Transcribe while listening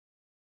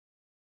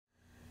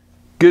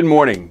Good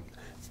morning.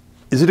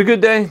 Is it a good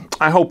day?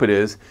 I hope it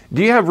is.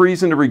 Do you have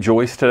reason to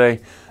rejoice today?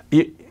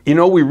 You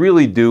know, we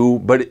really do,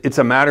 but it's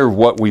a matter of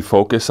what we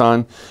focus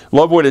on.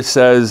 Love what it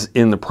says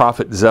in the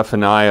prophet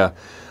Zephaniah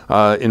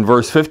in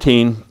verse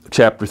 15,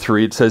 chapter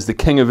 3. It says, "The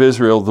King of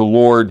Israel, the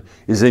Lord,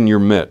 is in your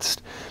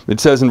midst." It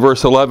says in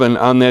verse 11,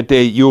 "On that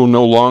day you will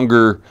no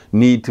longer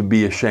need to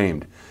be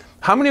ashamed."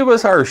 How many of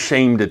us are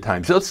ashamed at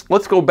times?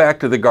 Let's go back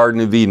to the Garden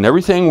of Eden.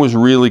 Everything was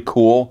really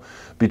cool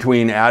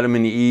between Adam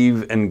and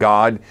Eve and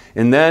God,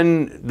 and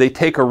then they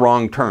take a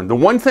wrong turn. The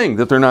one thing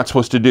that they're not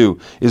supposed to do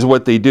is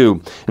what they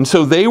do. And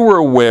so they were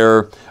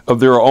aware of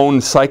their own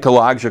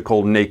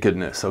psychological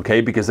nakedness, okay,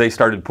 because they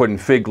started putting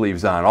fig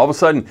leaves on. All of a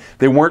sudden,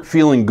 they weren't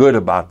feeling good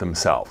about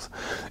themselves.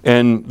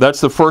 And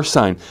that's the first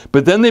sign.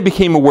 But then they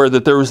became aware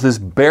that there was this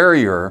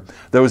barrier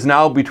that was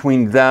now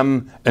between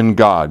them and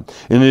God.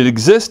 And it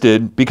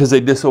existed because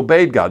they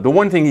disobeyed God. The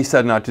one thing He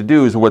said not to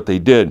do is what they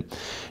did.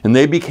 And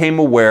they became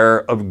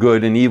aware of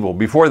good and evil.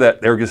 Before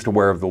that, they were just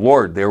aware of the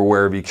Lord. They were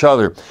aware of each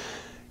other.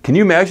 Can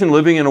you imagine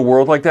living in a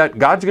world like that?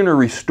 God's going to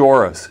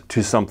restore us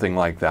to something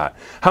like that.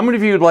 How many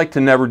of you would like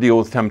to never deal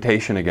with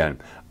temptation again?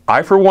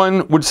 I, for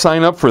one, would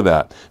sign up for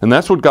that. And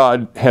that's what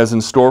God has in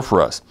store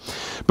for us.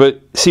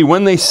 But see,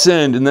 when they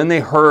sinned and then they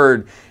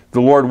heard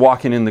the Lord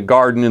walking in the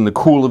garden in the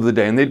cool of the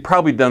day, and they'd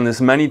probably done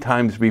this many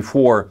times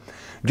before,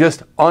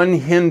 just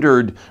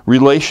unhindered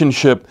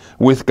relationship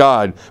with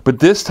God. But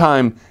this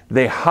time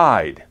they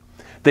hide.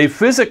 They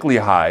physically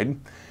hide.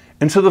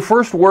 And so the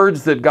first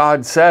words that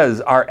God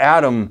says are,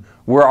 "Adam,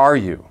 where are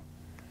you?"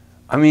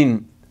 I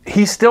mean,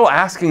 He's still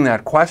asking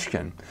that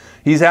question.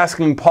 He's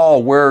asking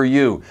Paul, "Where are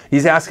you?"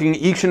 He's asking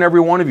each and every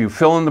one of you,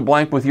 fill in the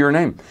blank with your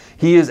name.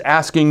 He is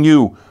asking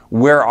you,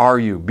 "Where are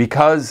you?"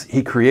 Because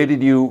He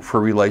created you for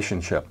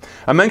relationship.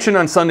 I mentioned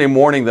on Sunday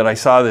morning that I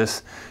saw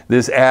this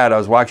ad. I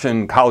was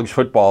watching college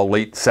football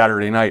late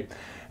Saturday night,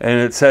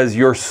 and it says,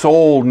 "Your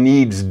soul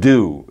needs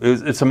dew."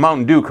 It's a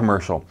Mountain Dew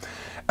commercial.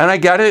 And I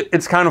get it.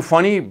 It's kind of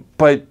funny,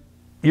 but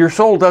your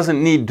soul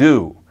doesn't need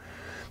dew.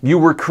 You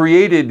were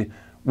created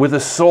with a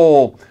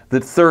soul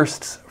that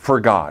thirsts for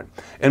God.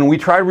 And we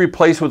try to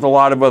replace with a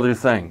lot of other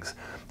things.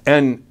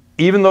 And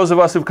even those of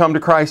us who've come to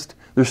Christ,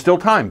 there's still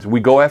times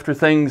we go after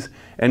things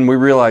and we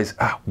realize,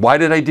 why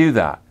did I do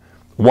that?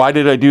 Why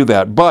did I do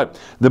that? But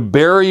the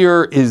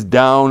barrier is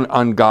down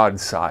on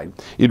God's side.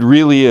 It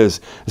really is.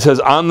 It says,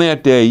 on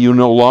that day, you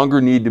no longer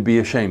need to be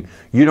ashamed.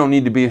 You don't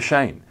need to be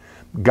ashamed.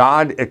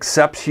 God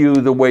accepts you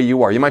the way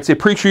you are. You might say,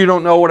 "Preacher, you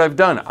don't know what I've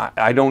done."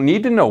 I don't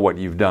need to know what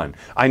you've done.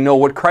 I know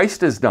what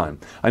Christ has done.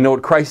 I know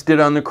what Christ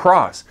did on the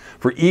cross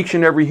for each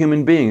and every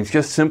human being. It's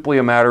just simply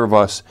a matter of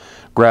us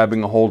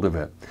grabbing a hold of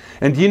it.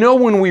 And do you know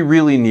when we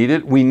really need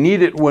it? We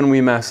need it when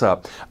we mess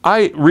up.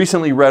 I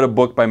recently read a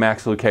book by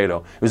Max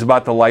Lucado. It was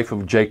about the life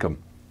of Jacob.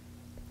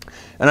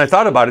 And I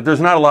thought about it.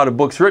 There's not a lot of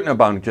books written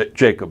about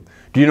Jacob.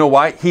 Do you know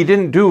why? He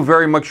didn't do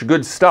very much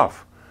good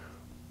stuff.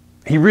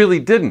 He really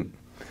didn't.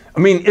 I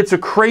mean, it's a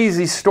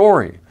crazy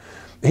story.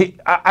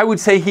 I would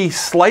say he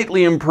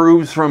slightly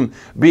improves from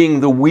being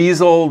the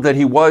weasel that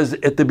he was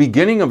at the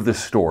beginning of the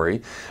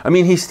story. I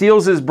mean, he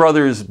steals his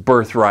brother's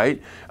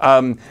birthright.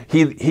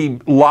 He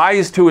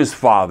lies to his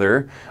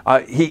father.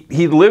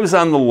 He lives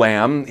on the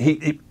lam.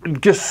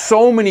 Just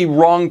so many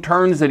wrong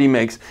turns that he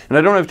makes, and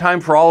I don't have time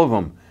for all of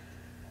them.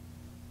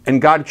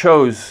 And God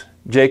chose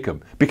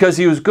Jacob because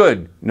he was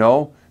good.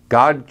 No,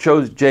 God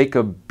chose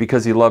Jacob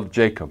because He loved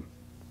Jacob.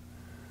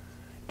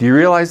 Do you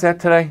realize that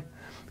today?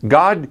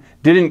 God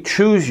didn't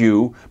choose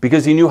you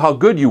because He knew how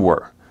good you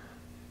were.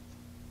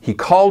 He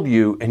called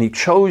you and He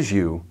chose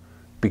you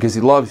because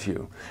He loves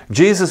you.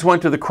 Jesus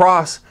went to the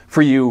cross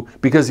for you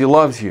because He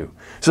loves you.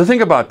 So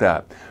think about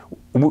that.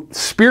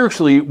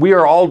 Spiritually, we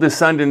are all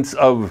descendants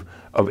of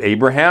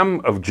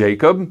Abraham, of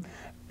Jacob,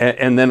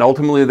 and then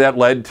ultimately that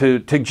led to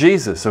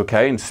Jesus,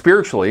 okay? And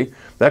spiritually,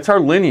 that's our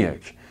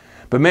lineage.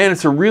 But man,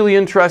 it's a really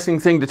interesting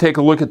thing to take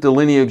a look at the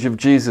lineage of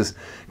Jesus,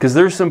 because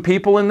there's some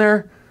people in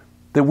there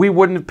that we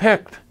wouldn't have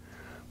picked.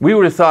 We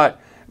would have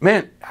thought,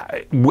 man,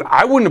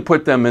 I wouldn't have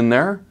put them in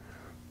there.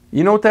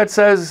 You know what that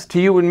says to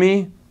you and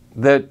me?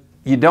 That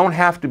you don't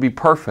have to be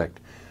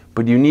perfect,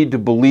 but you need to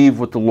believe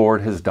what the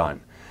Lord has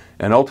done.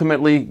 And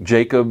ultimately,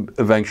 Jacob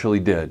eventually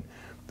did.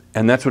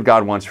 And that's what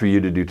God wants for you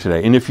to do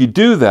today. And if you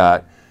do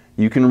that,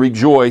 you can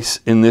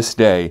rejoice in this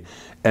day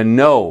and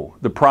know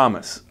the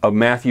promise of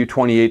Matthew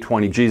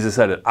 28:20. Jesus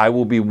said it, "I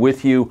will be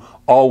with you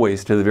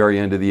always to the very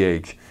end of the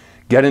age."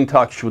 Get in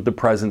touch with the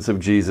presence of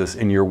Jesus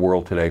in your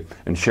world today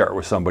and share it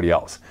with somebody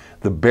else.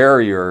 The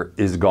barrier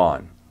is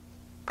gone.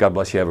 God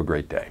bless you. Have a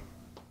great day.